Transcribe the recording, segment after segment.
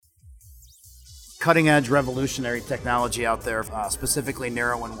cutting-edge revolutionary technology out there, specifically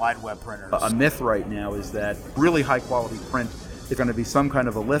narrow and wide web printers. A myth right now is that really high-quality print is going to be some kind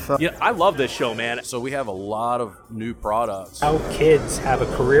of a litho. Yeah, I love this show, man. So we have a lot of new products. How kids have a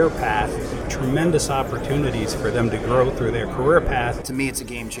career path, tremendous opportunities for them to grow through their career path. To me, it's a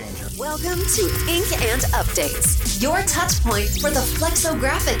game changer. Welcome to Ink and Updates, your touch point for the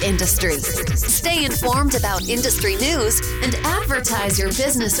flexographic industry. Stay informed about industry news and advertise your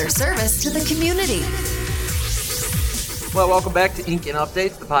business or service to the community. Well, welcome back to Ink and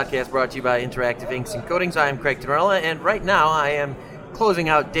Updates, the podcast brought to you by Interactive Inks and Coatings. I am Craig Tamarella, and right now I am closing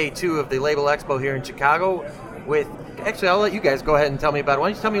out day 2 of the Label Expo here in Chicago with, actually, I'll let you guys go ahead and tell me about it. Why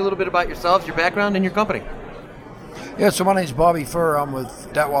don't you tell me a little bit about yourselves, your background, and your company? Yeah, so my name's Bobby Furr. I'm with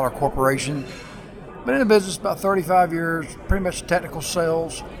Daetwyler Corporation. Been in the business about 35 years, pretty much technical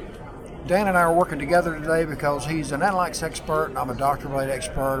sales. Dan and I are working together today because he's an Anilox expert and I'm a Dr. Blade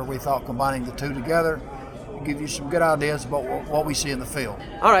expert, and we thought combining the two together give you some good ideas about what we see in the field.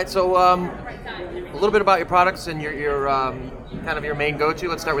 All right, so a little bit about your products and your kind of your main go-to.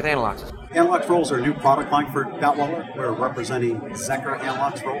 Let's start with Anilox. Anilox rolls are a new product line for Daetwyler. We're representing Zecker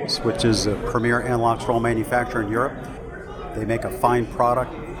Anilox rolls, which is a premier Anilox roll manufacturer in Europe. They make a fine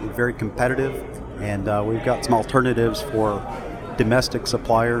product, very competitive, and we've got some alternatives for domestic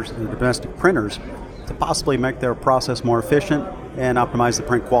suppliers and domestic printers to possibly make their process more efficient and optimize the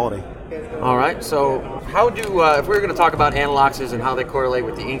print quality. All right, so how do, if we were going to talk about Aniloxes and how they correlate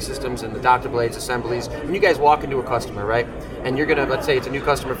with the ink systems and the Dr. Blades assemblies, when you guys walk into a customer, right, and you're going to, let's say it's a new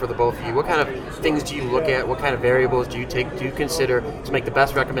customer for the both of you, what kind of things do you look at, what kind of variables do you consider to make the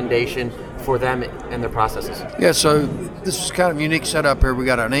best recommendation for them and their processes? Yeah, so this is kind of a unique setup here. We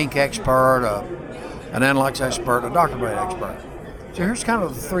got an ink expert, an Anilox expert, a Dr. Blade expert. So here's kind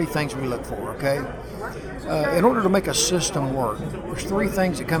of the 3 things we look for, okay? In order to make a system work, there's 3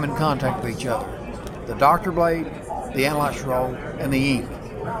 things that come in contact with each other. The Dr. Blade, the Anilox roll, and the ink.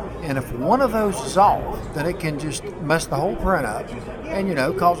 And if one of those is off, then it can just mess the whole print up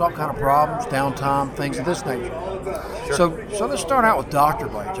and, cause all kind of problems, downtime, things of this nature. Sure. So let's start out with Dr.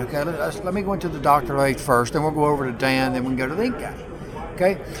 Blades, okay? Let me go into the Dr. Blade first, then we'll go over to Dan, then we can go to the ink guy,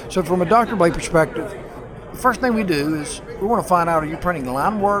 okay? So from a Dr. Blade perspective, the first thing we do is we want to find out, are you printing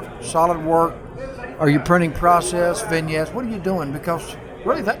line work, solid work? Are you printing process, vignettes? What are you doing? Because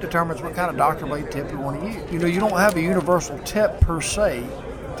really that determines what kind of Dr. Blade tip you want to use. You don't have a universal tip per se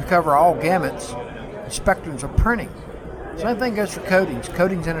to cover all gamuts and spectrums of printing. Same thing goes for coatings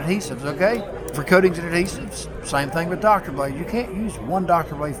and adhesives, okay? For coatings and adhesives, same thing with Dr. Blade. You can't use one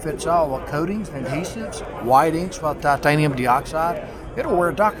Dr. Blade fits all. Well, coatings and adhesives, white inks with titanium dioxide, it'll wear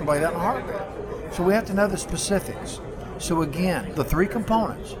a Dr. Blade out in a heartbeat. So we have to know the specifics. So again, the 3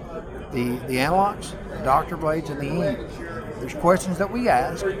 components, the Anilox, the Dr. Blades, and the ink. There's questions that we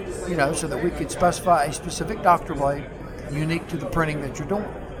ask, so that we could specify a specific Dr. Blade unique to the printing that you're doing.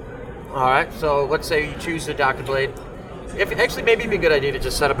 All right, so let's say you choose the Dr. Blade. Maybe it'd be a good idea to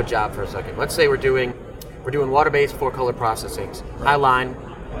just set up a job for a second. Let's say we're doing water-based 4-color processings, high line,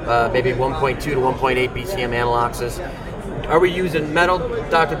 maybe 1.2 to 1.8 BCM Aniloxes. Are we using metal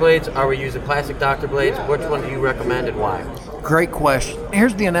Dr. Blades? Are we using plastic Dr. Blades? Which one do you recommend and why? Great question.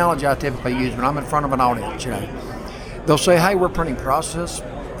 Here's the analogy I typically use when I'm in front of an audience. They'll say, hey, we're printing process,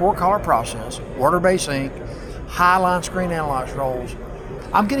 4-color process, water-based ink, high-line screen Anilox rolls.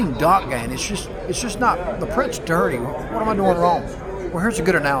 I'm getting dot gain. It's just not, the print's dirty. What am I doing wrong? Well, here's a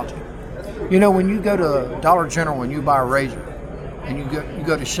good analogy. When you go to Dollar General and you buy a razor and you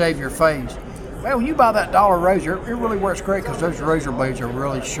go to shave your face, well, when you buy that dollar razor, it really works great because those razor blades are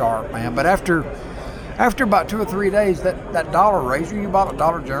really sharp, man. But after about 2 or 3 days, that dollar razor you bought at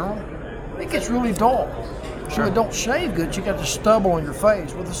Dollar General, it gets really dull. So it don't shave good. You got the stubble on your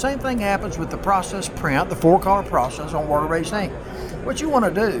face. Well, the same thing happens with the process print, the 4-color process on water-based ink. What you want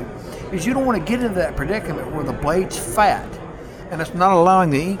to do is you don't want to get into that predicament where the blade's fat and it's not allowing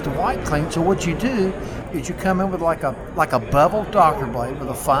the ink to wipe clean. So what you do is you come in with like a beveled Dr. Blade with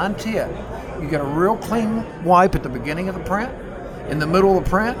a fine tip. You get a real clean wipe at the beginning of the print, in the middle of the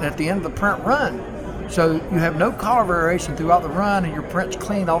print, and at the end of the print run. So you have no color variation throughout the run, and your print's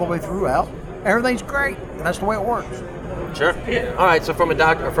clean all the way throughout. Everything's great, and that's the way it works. Sure. All right. So from an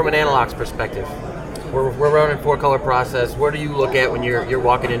Anilox perspective, we're running 4-color process. What do you look at when you're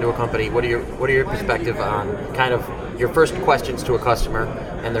walking into a company? What are your perspective on kind of your first questions to a customer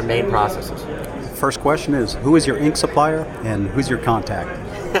and their main processes? First question is, who is your ink supplier and who's your contact?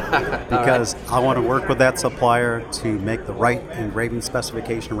 Because I want to work with that supplier to make the right engraving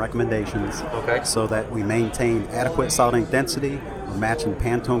specification recommendations, so that we maintain adequate solid ink density, we're matching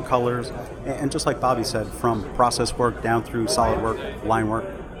Pantone colors, and just like Bobby said, from process work down through solid work, line work,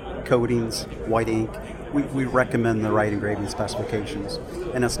 coatings, white ink. We recommend the right engraving specifications.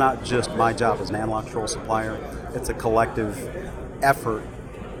 And it's not just my job as an Anilox roll supplier, it's a collective effort,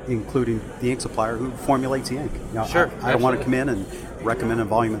 including the ink supplier who formulates the ink. You know, Sure. I don't want to come in and recommend a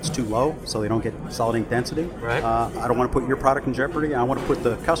volume that's too low so they don't get solid ink density. Right. I don't want to put your product in jeopardy. I want to put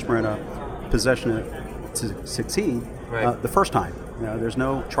the customer in a position to succeed the first time. You know, there's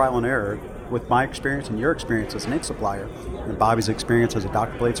no trial and error. With my experience and your experience as an ink supplier and Bobby's experience as a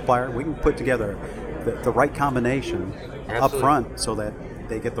Dr. Blade supplier, we can put together the right combination up front so that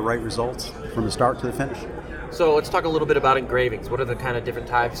they get the right results from the start to the finish. So let's talk a little bit about engravings. What are the kind of different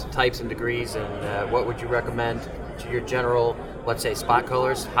types and degrees, and what would you recommend to your general, let's say, spot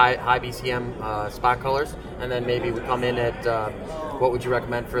colors, high BCM spot colors, and then maybe we come in at what would you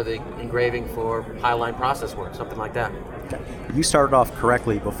recommend for the engraving for high line process work, something like that. Okay. You started off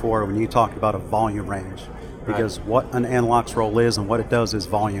correctly before when you talked about a volume range, because what an Anilox roll is and what it does is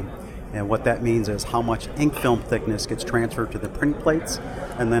volume. And what that means is how much ink film thickness gets transferred to the print plates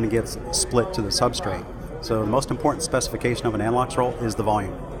and then it gets split to the substrate. So the most important specification of an Anilox roll is the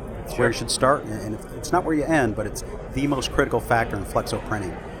volume. It's where you should start, and it's not where you end, but it's the most critical factor in flexo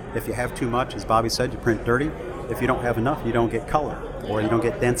printing. If you have too much, as Bobby said, you print dirty. If you don't have enough, you don't get color or you don't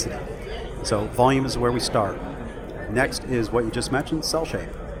get density. So volume is where we start. Next is what you just mentioned, cell shape.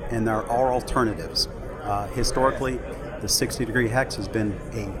 And there are alternatives. Historically, the 60-degree hex has been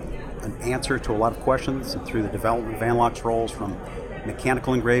an answer to a lot of questions through the development of Anilox rolls, from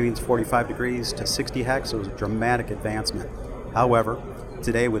mechanical engravings 45 degrees to 60 hex. It was a dramatic advancement. However,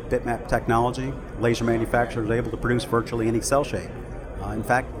 today with bitmap technology, laser manufacturers are able to produce virtually any cell shape. In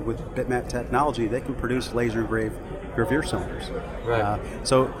fact, with bitmap technology, they can produce laser engraved gravure cylinders. Right.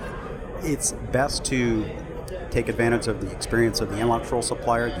 So it's best to take advantage of the experience of the Anilox roll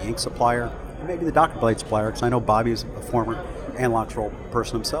supplier, the ink supplier, and maybe the Dr. Blade supplier, because I know Bobby's a former Anilox roll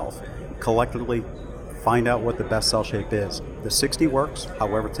person himself. Collectively find out what the best cell shape is. The 60 works,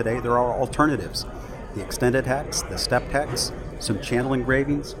 however today there are alternatives. The extended hex, the stepped hex, some channel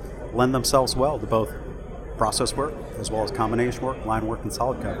engravings lend themselves well to both process work as well as combination work, line work, and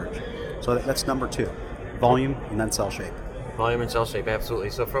solid coverage. So that's number 2, volume and then cell shape. Volume and cell shape,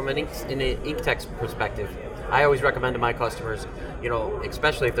 absolutely. So from an ink tech perspective, I always recommend to my customers, you know,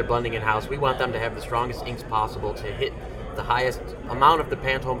 especially if they're blending in-house, we want them to have the strongest inks possible to hit the highest amount of the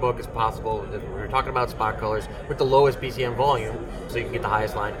Pantone book as possible. We're talking about spot colors with the lowest BCM volume, so you can get the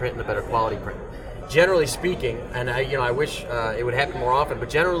highest line print and the better quality print. Generally speaking, and I wish it would happen more often, but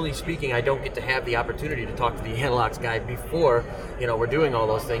generally speaking, I don't get to have the opportunity to talk to the Anilox guy before, we're doing all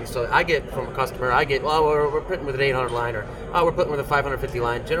those things. So I get from a customer, we're printing with an 800 line, or we're putting with a 550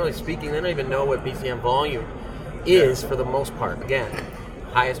 line. Generally speaking, they don't even know what BCM volume is for the most part. Again,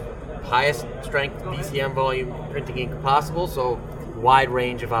 highest strength BCM volume printing ink possible, so wide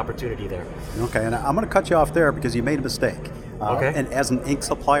range of opportunity there. Okay, and I'm going to cut you off there because you made a mistake. Okay. And as an ink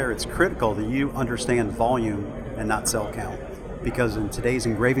supplier, it's critical that you understand volume and not cell count. Because in today's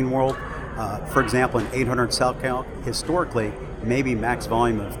engraving world, for example, an 800 cell count, historically, maybe max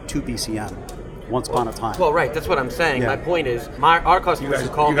volume of 2 BCM once upon a time. Well, right, that's what I'm saying. Yeah. My point is, our customers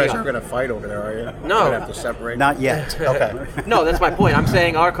call me up. You guys aren't going to fight over there, are you? No. You're going to have to separate? Not yet. Okay. No, that's my point. I'm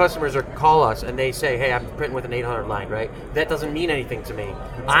saying our customers call us and they say, hey, I'm printing with an 800 line, right? That doesn't mean anything to me.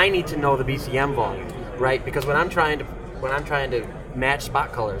 I need to know the BCM volume, right? Because when I'm trying to match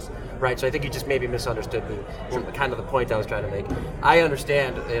spot colors, right? So I think you just maybe misunderstood me. Kind of the point I was trying to make. I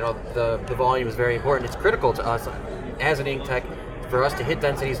understand, the volume is very important. It's critical to us as an ink tech, for us to hit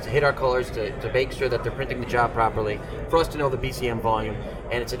densities, to hit our colors, to make sure that they're printing the job properly, for us to know the BCM volume,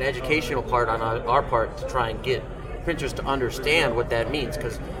 and it's an educational part on our part to try and get printers to understand what that means,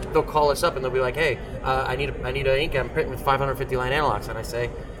 because they'll call us up and they'll be like, hey, I need an ink, I'm printing with 550 line Anilox, and I say,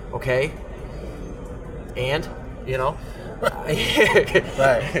 okay, and,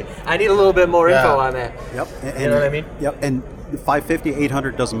 Right. I need a little bit more info on that. Yep. You know what I mean? Yep. And 550,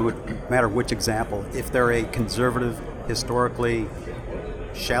 800 doesn't matter which example. If they're a conservative, historically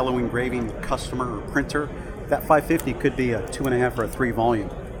shallow engraving customer or printer, that 550 could be a 2.5 or a 3 volume.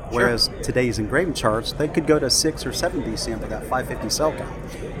 Whereas today's engraving charts, they could go to 6 or 7 BCM with that 550 cell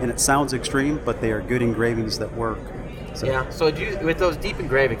count. And it sounds extreme, but they are good engravings that work. So. Yeah, so with those deep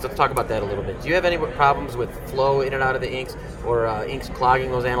engravings, let's talk about that a little bit. Do you have any problems with flow in and out of the inks, or inks clogging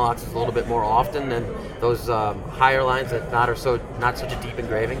those Aniloxes a little bit more often than those higher lines that not such a deep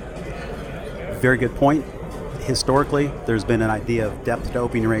engraving? Very good point. Historically, there's been an idea of depth to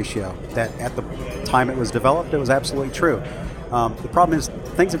opening ratio that at the time it was developed, it was absolutely true. The problem is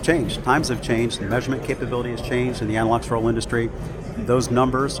things have changed. Times have changed. The measurement capability has changed in the Anilox roll industry. Those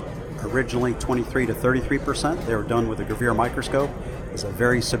numbers, originally 23 to 33%, they were done with a gravure microscope. is a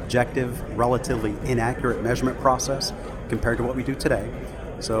very subjective, relatively inaccurate measurement process compared to what we do today.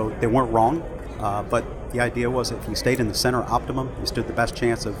 So they weren't wrong, but the idea was if you stayed in the center optimum, you stood the best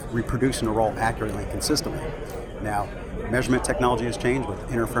chance of reproducing a roll accurately and consistently. Now, measurement technology has changed with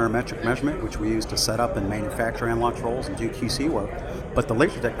interferometric measurement, which we use to set up and manufacture Anilox rolls and do QC work. But the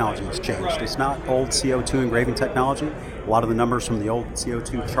laser technology has changed. It's not old CO2 engraving technology. A lot of the numbers from the old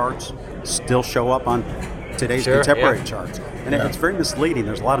CO2 charts still show up on today's contemporary charts. And it's very misleading.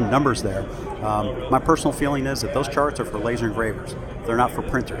 There's a lot of numbers there. My personal feeling is that those charts are for laser engravers. They're not for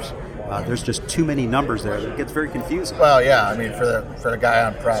printers. There's just too many numbers there that it gets very confusing. Well, yeah, I mean, for the guy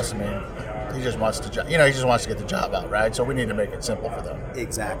on press, I mean, he just wants to, he just wants to get the job out, right? So we need to make it simple for them.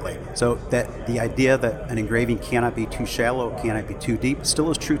 Exactly. So that the idea that an engraving cannot be too shallow, cannot be too deep,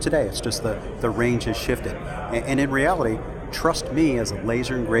 still is true today. It's just the range has shifted. And in reality, trust me as a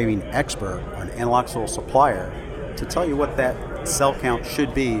laser engraving expert or an Anilox roll supplier to tell you what that cell count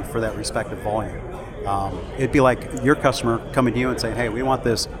should be for that respective volume. It'd be like your customer coming to you and saying, hey, we want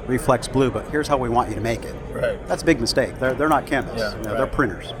this reflex blue, but here's how we want you to make it. Right. That's a big mistake. They're not chemists. Yeah, They're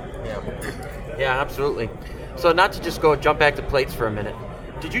printers. Yeah, absolutely. So not to just jump back to plates for a minute.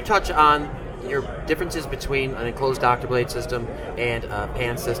 Did you touch on your differences between an enclosed Dr. Blade system and a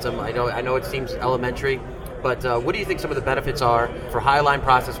pan system? I know it seems elementary, but what do you think some of the benefits are for high-line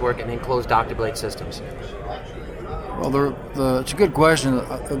process work and enclosed Dr. Blade systems? Well, it's a good question.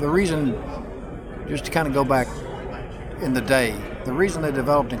 The reason, just to kind of go back in the day, the reason they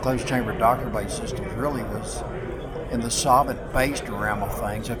developed enclosed chamber Dr. Blade systems really was in the solvent-based realm of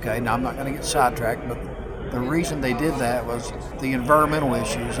things. Okay, now I'm not going to get sidetracked, but the reason they did that was the environmental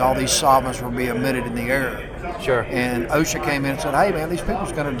issues. All these solvents were being emitted in the air. Sure. And OSHA came in and said, hey man, these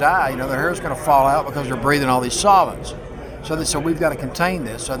people's going to die. Their hair's going to fall out because they're breathing all these solvents. So they said, we've got to contain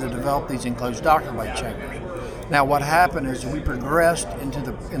this. So they developed these enclosed Dr. Blade chambers. Now what happened is we progressed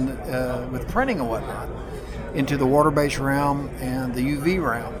with printing and whatnot into the water-based realm and the UV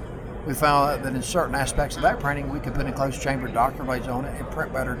realm. We found out that in certain aspects of that printing, we could put enclosed chamber Dr. Blades on it and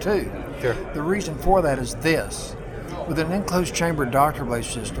print better too. Sure. The reason for that is this. With an enclosed chamber Dr. Blade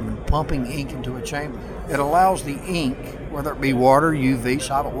system and pumping ink into a chamber, it allows the ink, whether it be water, UV,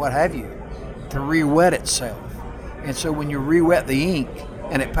 solvent, what have you, to re-wet itself. And so when you re-wet the ink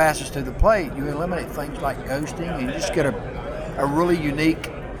and it passes through the plate, you eliminate things like ghosting and you just get a really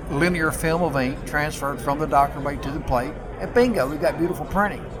unique linear film of ink transferred from the Dr. Blade to the plate, and bingo, we've got beautiful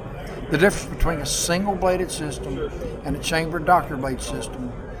printing. The difference between a single-bladed system and a chambered Dr. Blade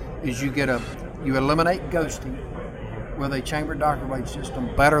system is you eliminate ghosting with a chambered Dr. Blade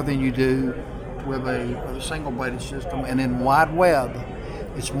system better than you do with a single-bladed system, and in wide web,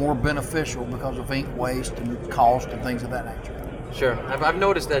 it's more beneficial because of ink waste and cost and things of that nature. Sure. I've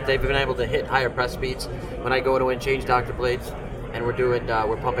noticed that they've been able to hit higher press speeds when I go to and change Dr. Blades, and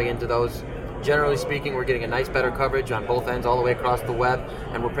we're pumping into those. Generally speaking, we're getting a nice better coverage on both ends all the way across the web,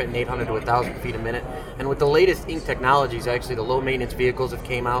 and we're printing 800 to 1,000 feet a minute. And with the latest ink technologies, actually the low maintenance vehicles have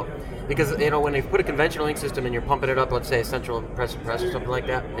came out, because when they put a conventional ink system and you're pumping it up, let's say a central press or something like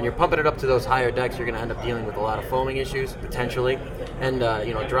that, and you're pumping it up to those higher decks, you're going to end up dealing with a lot of foaming issues potentially, and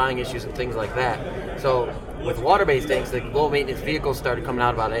drying issues and things like that. So with water-based inks, the low maintenance vehicles started coming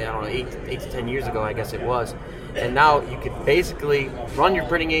out about 8 to 10 years ago, I guess it was. And now you could basically run your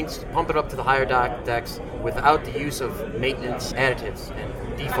printing inks, pump it up to the higher decks without the use of maintenance additives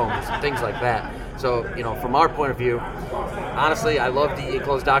and defoamers and things like that. So, from our point of view, honestly, I love the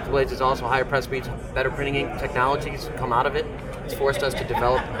enclosed Dr. Blades. There's also higher press speeds, better printing ink technologies come out of it. It's forced us to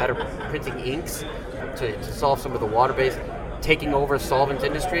develop better printing inks to solve some of the water-based taking over solvent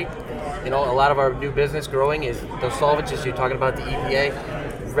industry. A lot of our new business growing is those solvents, as you're talking about the EPA,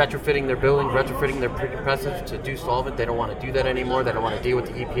 retrofitting their buildings, retrofitting their printing presses to do solvent. They don't want to do that anymore. They don't want to deal with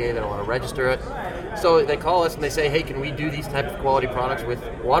the EPA. They don't want to register it. So they call us and they say, hey, can we do these type of quality products with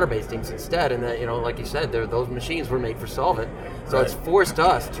water-based inks instead? And that, like you said, those machines were made for solvent. So It's forced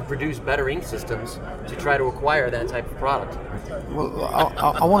us to produce better ink systems to try to acquire that type of product. Well,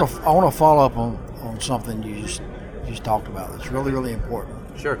 I want to follow up on something you just talked about. That's really, really important.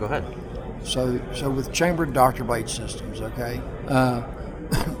 Sure, go ahead. So with chambered Dr. Blade systems, okay, a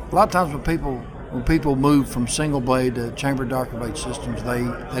lot of times when people move from single blade to chambered Dr. Blade systems,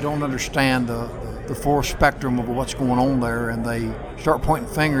 they don't understand the full spectrum of what's going on there, and they start pointing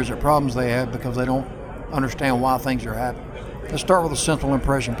fingers at problems they have because they don't understand why things are happening. Let's start with a central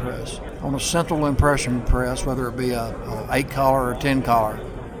impression press. On a central impression press, whether it be a 8-collar or 10-collar,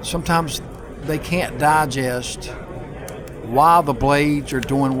 sometimes they can't digest why the blades are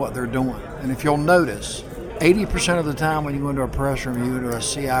doing what they're doing. And if you'll notice, 80% of the time when you go into a press room, you go into a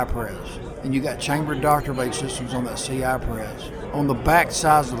CI press, and you got chambered Dr. Blade systems on that CI press, on the back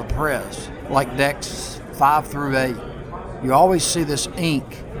sides of the press, like decks 5 through 8, you always see this ink,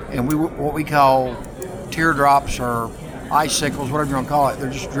 and what we call teardrops or icicles, whatever you want to call it.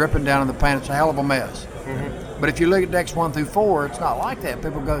 They're just dripping down in the pan. It's a hell of a mess. Mm-hmm. But if you look at decks 1 through 4, it's not like that.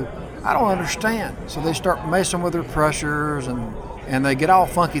 People go, I don't understand. So they start messing with their pressures, and they get all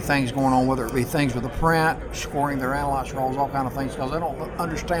funky things going on, whether it be things with the print, scoring their Anilox rolls, all kind of things, because they don't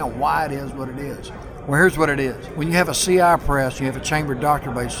understand why it is what it is. Well, here's what it is. When you have a CI press, you have a chambered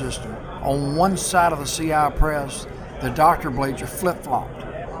doctor blade system. On one side of the CI press, the doctor blades are flip-flopped.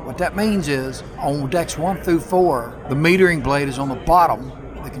 What that means is, on decks 1 through 4, the metering blade is on the bottom,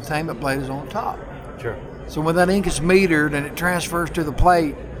 the containment blade is on the top. Sure. So when that ink is metered and it transfers to the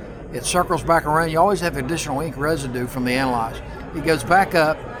plate, it circles back around. You always have additional ink residue from the Anilox. It goes back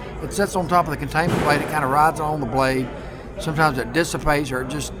up, it sits on top of the containment blade, it kind of rides on the blade. Sometimes it dissipates or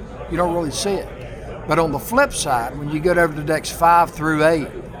you don't really see it. But on the flip side, when you go over to decks 5 through 8,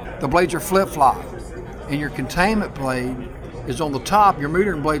 the blades are flip-flopped, and your containment blade is on the top, your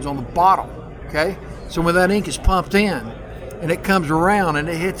metering blade's on the bottom, okay? So when that ink is pumped in, and it comes around and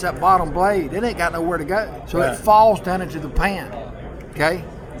it hits that bottom blade, it ain't got nowhere to go. So it falls down into the pan, okay?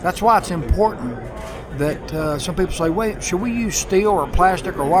 That's why it's important that some people say, wait, should we use steel or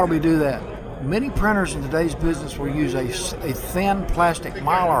plastic, or why do we do that? Many printers in today's business will use a thin plastic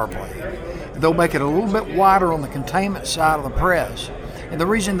mylar blade. They'll make it a little bit wider on the containment side of the press. And the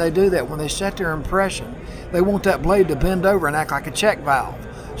reason they do that, when they set their impression, they want that blade to bend over and act like a check valve.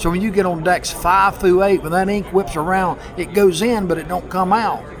 So when you get on decks 5 through 8, when that ink whips around, it goes in, but it don't come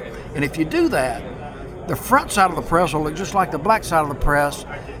out. And if you do that, the front side of the press will look just like the back side of the press.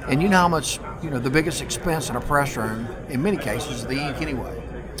 And you know how much, the biggest expense in a press room, in many cases, is the ink anyway.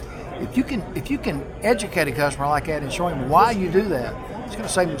 If you can educate a customer like that and show him why you do that, it's going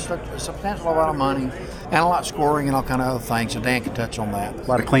to save him a substantial amount of money, and a lot of scoring and all kind of other things. And Dan can touch on that. A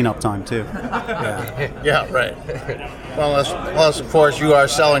lot of cleanup time too. Yeah, right. Well, unless of course you are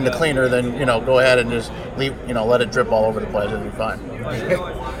selling the cleaner, then go ahead and just leave, let it drip all over the place. It'll be fine.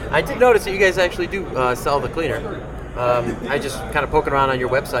 I did notice that you guys actually do sell the cleaner. I just kind of poking around on your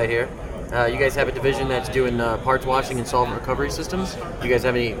website here. You guys have a division that's doing parts washing and solvent recovery systems. Do you guys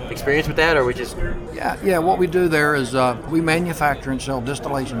have any experience with that, or we just? Yeah. What we do there is we manufacture and sell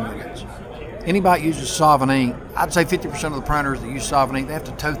distillation units. Anybody uses solvent ink, I'd say 50% of the printers that use solvent ink, they have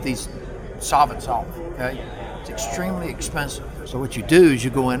to tote these solvents off. Okay, it's extremely expensive. So what you do is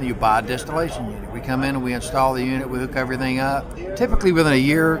you go in and you buy a distillation unit. We come in and we install the unit, we hook everything up. Typically within a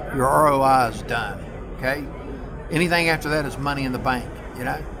year, your ROI is done. Okay, anything after that is money in the bank.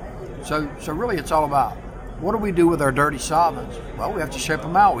 So really it's all about, what do we do with our dirty solvents? Well, we have to ship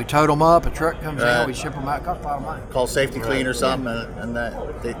them out. We tote them up, a truck comes in, we ship them out. It costs a lot of money. Call Safety Clean or something, and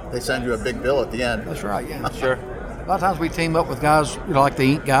they send you a big bill at the end. That's right, yeah. Sure. A lot of times we team up with guys, like the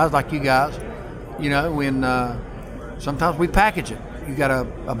ink guys, like you guys, when sometimes we package it. You got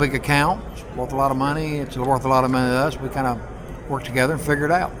a big account, it's worth a lot of money, it's worth a lot of money to us. We kind of work together and figure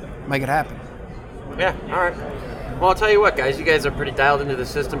it out, make it happen. Yeah, all right. Well, I'll tell you what, guys. You guys are pretty dialed into the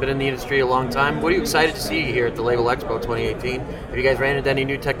system, been in the industry a long time. What are you excited to see here at the Label Expo 2018? Have you guys ran into any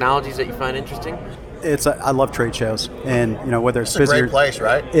new technologies that you find interesting? I love trade shows, and whether it's a great place,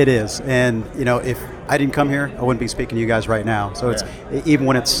 right? It is, and if I didn't come here, I wouldn't be speaking to you guys right now. So it's even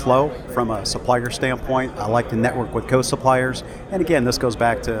when it's slow from a supplier standpoint, I like to network with co-suppliers, and again, this goes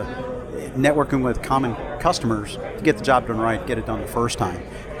back to networking with common customers to get the job done right, get it done the first time.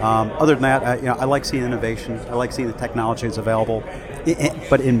 Other than that, I like seeing innovation. I like seeing the technology that's available.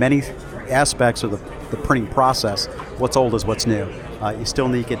 But in many aspects of the printing process, what's old is what's new. You still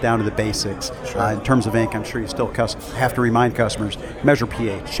need to get down to the basics. Sure. In terms of ink, I'm sure you still have to remind customers, measure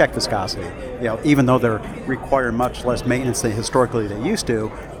pH, check viscosity. Even though they're requiring much less maintenance than historically they used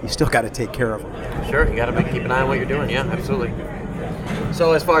to, you still got to take care of them. Sure, you got to keep an eye on what you're doing. Yeah, absolutely.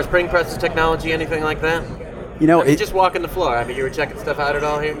 So as far as printing presses technology, anything like that? Just walking the floor. You were checking stuff out at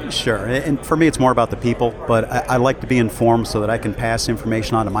all here? Sure. And for me, it's more about the people, but I like to be informed so that I can pass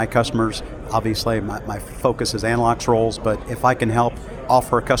information on to my customers. Obviously, my focus is Anilox rolls, but if I can help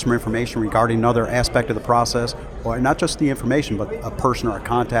offer a customer information regarding another aspect of the process, or not just the information, but a person or a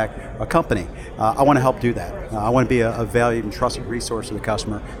contact, a company, I want to help do that. I want to be a valued and trusted resource to the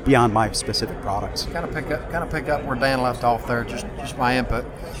customer beyond my specific products. Kind of pick up where Dan left off there, just my input.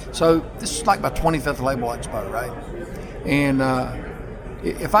 So this is like my 25th Label Expo, right? And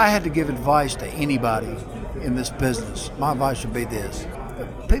if I had to give advice to anybody in this business, my advice would be this.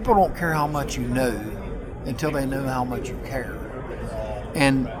 People don't care how much you know until they know how much you care.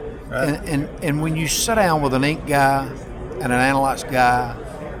 And when you sit down with an ink guy and an Anilox guy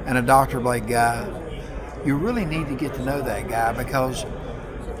and a doctor blade guy, you really need to get to know that guy, because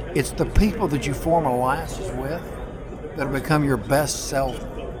it's the people that you form alliances with that'll become your best salesman.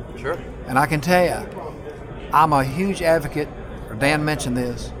 Sure. And I can tell you, I'm a huge advocate, or Dan mentioned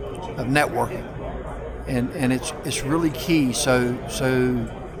this, of networking. And it's really key. So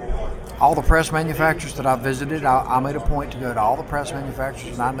all the press manufacturers that I visited, I made a point to go to all the press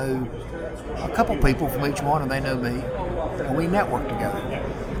manufacturers, and I knew a couple people from each one, and they know me, and we network together.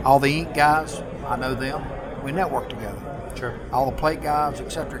 All the ink guys, I know them, we network together. Sure. All the plate guys,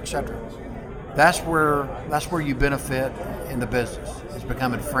 et cetera, et cetera. That's where you benefit in the business. It's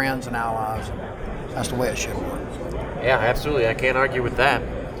becoming friends and allies. And that's the way it should work. Yeah, absolutely. I can't argue with that.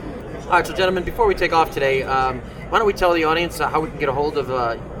 All right, so gentlemen, before we take off today, why don't we tell the audience how we can get a hold of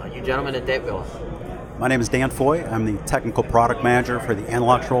you gentlemen at Daetwyler? My name is Dan Foy. I'm the technical product manager for the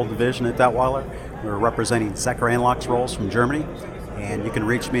Anilox roll division at Daetwyler. We're representing Zecker Anilox rolls from Germany, and you can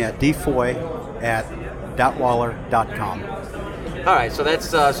reach me at dfoy@daetwyler.com. All right, so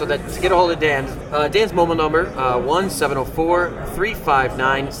that's to get a hold of Dan. Dan's mobile number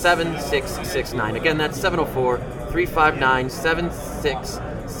 1-704-359-7669. Again, that's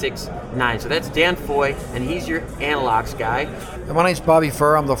 704-359-7669. So that's Dan Foy, and he's your Anilox guy. And my name's Bobby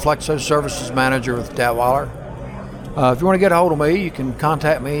Furr. I'm the Flexo Services Manager with Daetwyler. If you want to get a hold of me, you can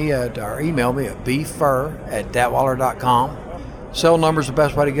contact me or email me at bfurr@daetwyler.com. Cell number is the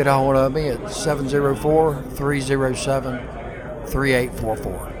best way to get a hold of me at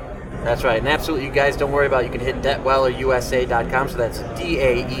 704-307-3844. That's right, and absolutely, you guys don't worry about it. You can hit DaetwylerUSA.com, so that's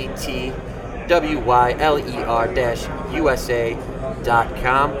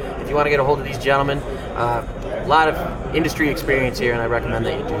DaetWyler-USA.com. If you want to get a hold of these gentlemen, a lot of industry experience here, and I recommend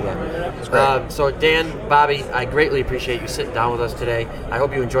that you do that. So Dan, Bobby, I greatly appreciate you sitting down with us today. I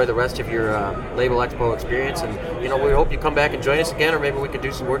hope you enjoy the rest of your Label Expo experience, and we hope you come back and join us again, or maybe we could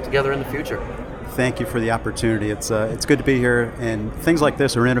do some work together in the future. Thank you for the opportunity. It's good to be here, and things like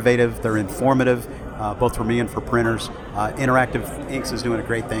this are innovative. They're informative, both for me and for printers. Interactive Inks is doing a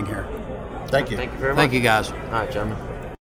great thing here. Thank you. Thank you very much. Thank you, guys. All right, gentlemen.